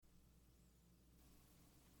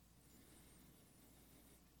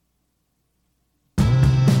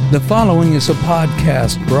The following is a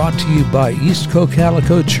podcast brought to you by East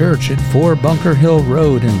Cocalico Church at 4 Bunker Hill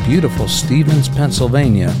Road in beautiful Stevens,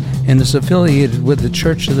 Pennsylvania, and is affiliated with the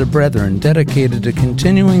Church of the Brethren, dedicated to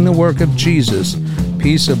continuing the work of Jesus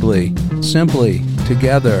peaceably, simply,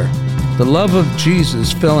 together. The love of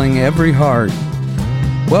Jesus filling every heart.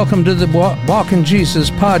 Welcome to the Walking Jesus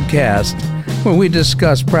podcast, where we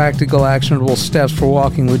discuss practical, actionable steps for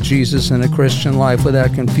walking with Jesus in a Christian life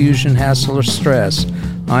without confusion, hassle, or stress.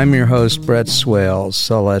 I'm your host, Brett Swales,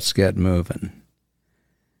 so let's get moving.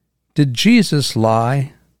 Did Jesus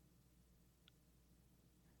lie?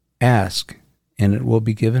 Ask, and it will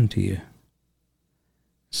be given to you.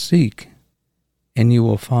 Seek, and you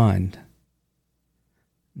will find.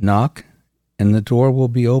 Knock, and the door will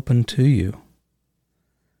be opened to you.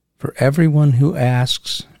 For everyone who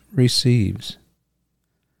asks receives.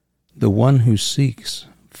 The one who seeks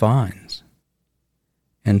finds.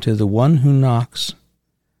 And to the one who knocks,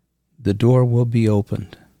 the door will be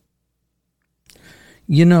opened.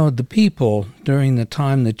 You know, the people during the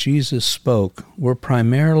time that Jesus spoke were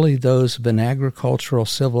primarily those of an agricultural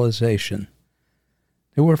civilization.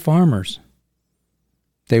 They were farmers.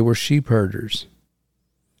 They were sheep herders.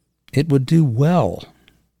 It would do well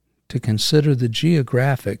to consider the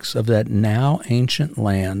geographics of that now ancient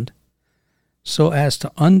land so as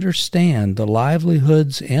to understand the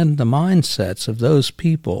livelihoods and the mindsets of those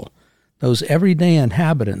people, those everyday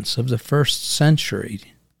inhabitants of the first century.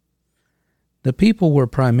 The people were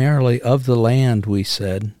primarily of the land, we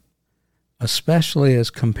said, especially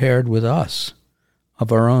as compared with us,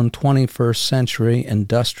 of our own 21st century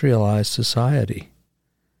industrialized society.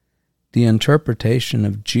 The interpretation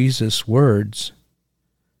of Jesus' words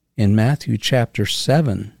in Matthew chapter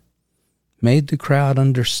 7 made the crowd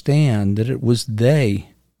understand that it was they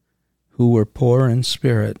who were poor in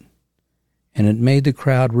spirit, and it made the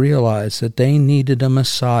crowd realize that they needed a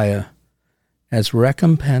Messiah as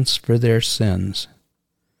recompense for their sins.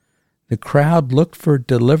 The crowd looked for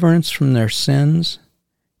deliverance from their sins,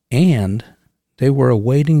 and they were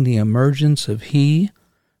awaiting the emergence of He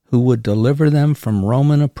who would deliver them from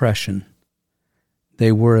Roman oppression.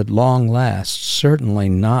 They were at long last certainly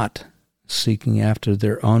not seeking after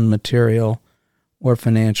their own material or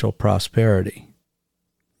financial prosperity.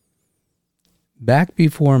 Back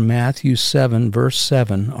before Matthew 7, verse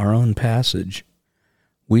 7, our own passage,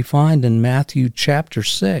 we find in Matthew chapter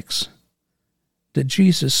 6 that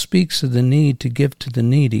Jesus speaks of the need to give to the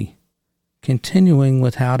needy, continuing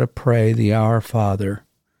with how to pray the Our Father,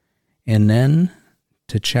 and then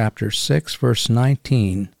to chapter 6, verse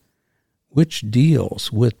 19, which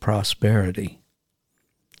deals with prosperity.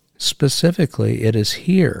 Specifically, it is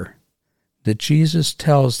here that Jesus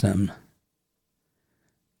tells them,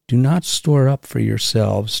 "Do not store up for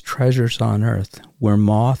yourselves treasures on earth, where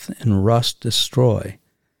moth and rust destroy,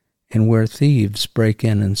 and where thieves break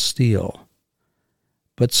in and steal.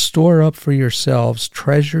 But store up for yourselves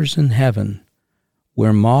treasures in heaven,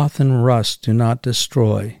 where moth and rust do not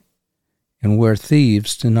destroy, and where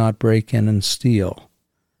thieves do not break in and steal.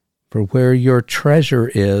 For where your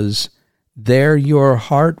treasure is, there your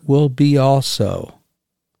heart will be also."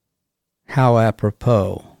 How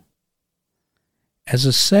apropos. As a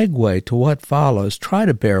segue to what follows, try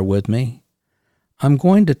to bear with me. I'm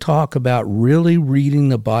going to talk about really reading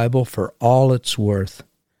the Bible for all it's worth.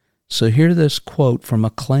 So hear this quote from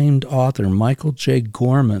acclaimed author Michael J.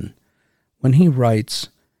 Gorman when he writes,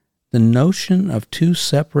 "The notion of two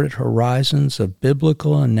separate horizons of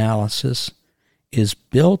biblical analysis is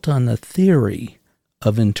built on the theory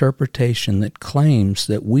of interpretation that claims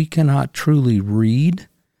that we cannot truly read,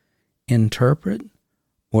 interpret,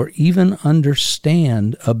 or even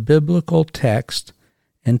understand a biblical text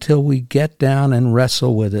until we get down and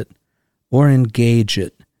wrestle with it or engage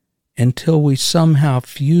it, until we somehow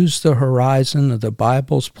fuse the horizon of the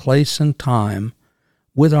Bible's place and time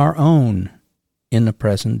with our own in the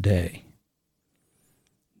present day.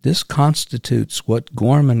 This constitutes what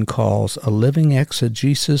Gorman calls a living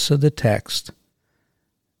exegesis of the text,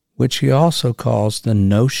 which he also calls the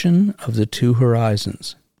notion of the two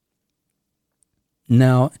horizons.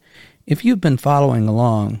 Now, if you've been following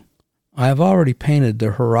along, I have already painted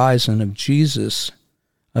the horizon of Jesus,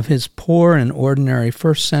 of his poor and ordinary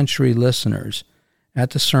first-century listeners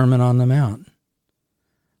at the Sermon on the Mount.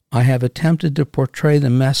 I have attempted to portray the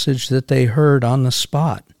message that they heard on the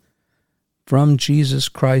spot from Jesus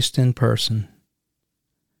Christ in person.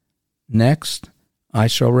 Next, I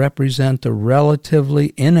shall represent the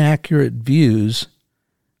relatively inaccurate views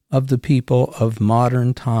of the people of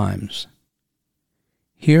modern times.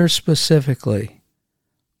 Here specifically,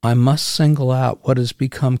 I must single out what has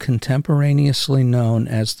become contemporaneously known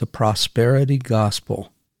as the prosperity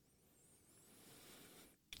gospel.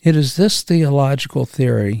 It is this theological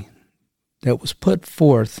theory that was put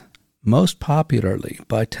forth most popularly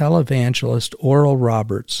by televangelist Oral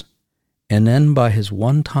Roberts, and then by his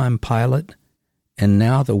one-time pilot, and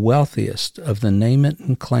now the wealthiest of the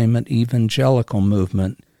name-it-and-claim-it evangelical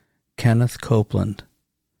movement, Kenneth Copeland.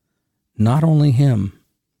 Not only him,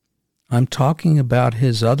 I'm talking about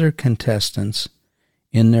his other contestants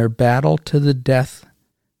in their battle to the death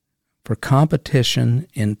for competition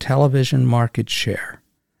in television market share.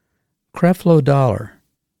 Creflo Dollar,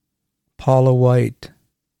 Paula White,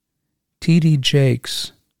 T.D.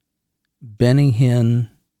 Jakes, Benny Hinn,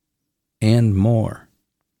 and more.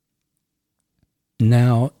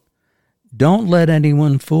 Now, don't let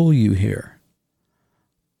anyone fool you here.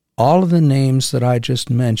 All of the names that I just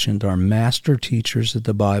mentioned are master teachers of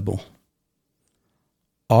the Bible.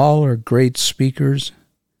 All are great speakers.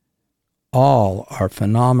 All are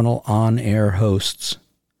phenomenal on-air hosts.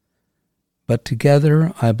 But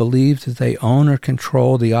together, I believe that they own or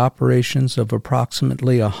control the operations of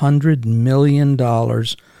approximately $100 million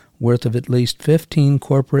worth of at least 15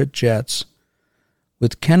 corporate jets,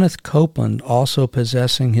 with Kenneth Copeland also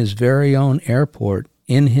possessing his very own airport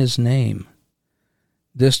in his name.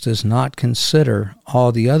 This does not consider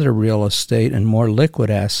all the other real estate and more liquid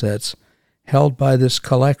assets held by this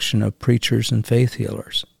collection of preachers and faith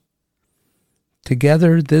healers.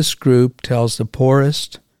 Together, this group tells the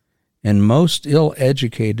poorest and most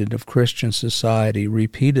ill-educated of Christian society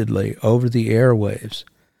repeatedly over the airwaves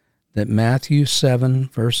that Matthew 7,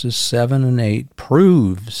 verses 7 and 8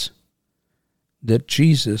 proves that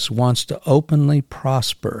Jesus wants to openly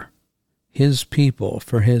prosper his people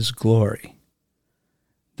for his glory.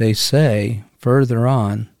 They say, further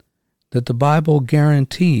on, that the Bible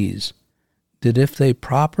guarantees that if they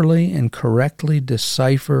properly and correctly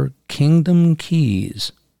decipher kingdom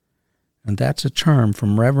keys, and that's a term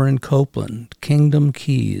from Reverend Copeland, kingdom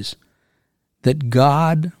keys, that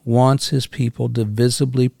God wants his people to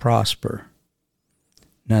visibly prosper.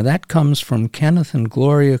 Now that comes from Kenneth and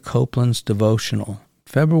Gloria Copeland's devotional,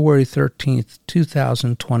 February 13th,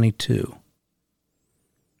 2022.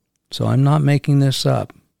 So I'm not making this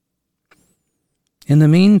up. In the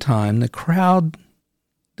meantime, the crowd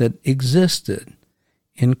that existed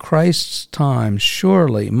in Christ's time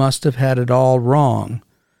surely must have had it all wrong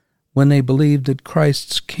when they believed that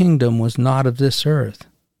Christ's kingdom was not of this earth.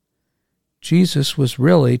 Jesus was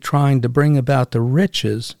really trying to bring about the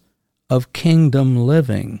riches of kingdom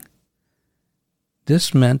living.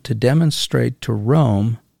 This meant to demonstrate to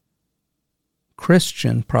Rome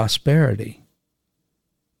Christian prosperity.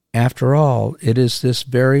 After all, it is this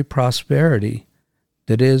very prosperity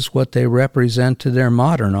that is what they represent to their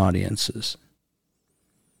modern audiences.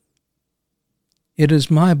 It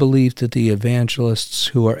is my belief that the evangelists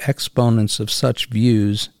who are exponents of such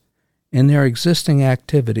views in their existing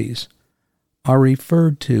activities are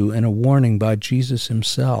referred to in a warning by Jesus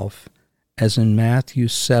himself, as in Matthew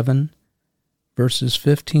 7, verses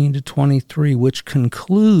 15 to 23, which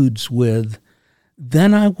concludes with,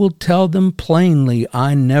 "Then I will tell them plainly,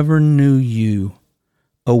 I never knew you.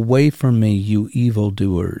 Away from me, you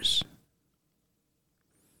evildoers."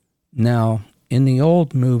 Now, in the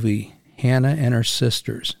old movie, Hannah and Her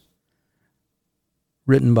Sisters,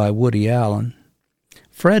 written by Woody Allen,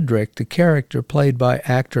 Frederick, the character played by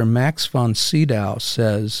actor Max von Sydow,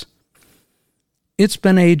 says, "It's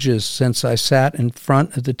been ages since I sat in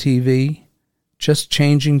front of the TV, just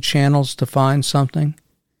changing channels to find something.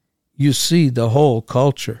 You see the whole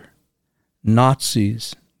culture.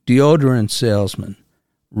 Nazis, deodorant salesmen,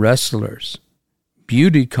 wrestlers,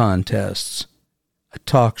 beauty contests, a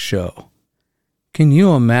talk show. Can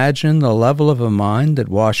you imagine the level of a mind that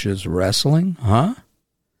watches wrestling, huh?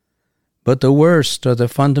 But the worst are the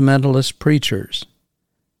fundamentalist preachers,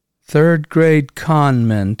 third-grade con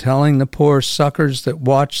men telling the poor suckers that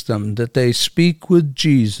watch them that they speak with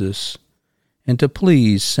Jesus and to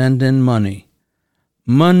please send in money.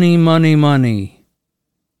 Money, money, money.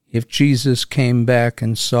 If Jesus came back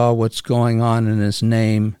and saw what's going on in his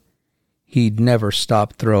name, he'd never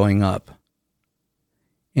stop throwing up."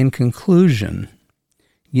 In conclusion,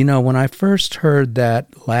 when I first heard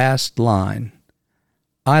that last line,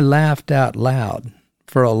 I laughed out loud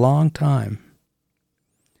for a long time.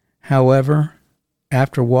 However,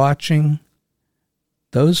 after watching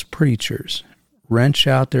those preachers wrench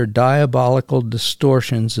out their diabolical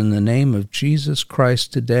distortions in the name of Jesus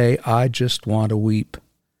Christ today, I just want to weep.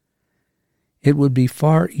 It would be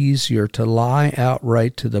far easier to lie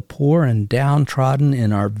outright to the poor and downtrodden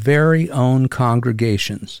in our very own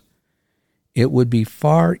congregations. It would be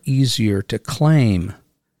far easier to claim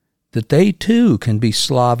that they too can be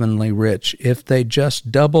slovenly rich if they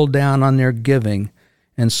just double down on their giving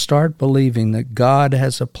and start believing that God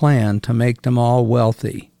has a plan to make them all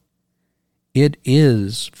wealthy. It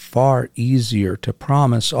is far easier to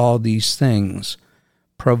promise all these things,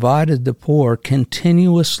 provided the poor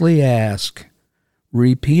continuously ask,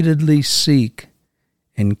 repeatedly seek,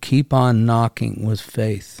 and keep on knocking with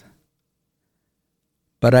faith.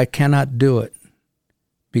 But I cannot do it,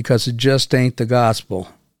 because it just ain't the gospel.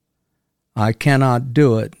 I cannot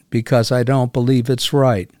do it because I don't believe it's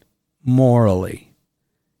right, morally.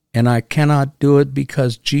 And I cannot do it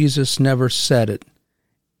because Jesus never said it,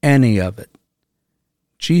 any of it.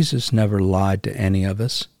 Jesus never lied to any of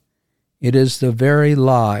us. It is the very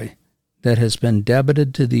lie that has been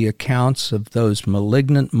debited to the accounts of those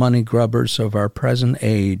malignant money grubbers of our present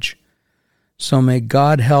age. So may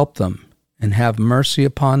God help them and have mercy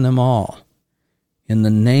upon them all. In the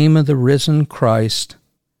name of the risen Christ,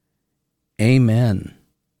 amen.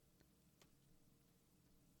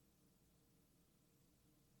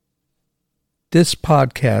 This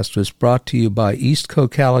podcast was brought to you by East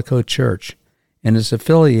Cocalico Church and is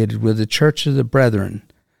affiliated with the Church of the Brethren,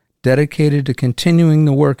 dedicated to continuing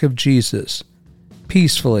the work of Jesus,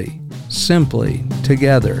 peacefully, simply,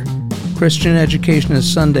 together. Christian education is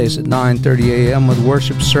Sundays at 9:30 a.m. with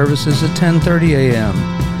worship services at 10:30 a.m.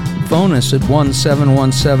 Phone us at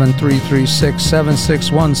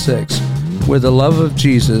 1-717-336-7616, where the love of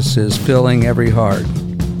Jesus is filling every heart.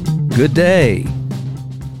 Good day.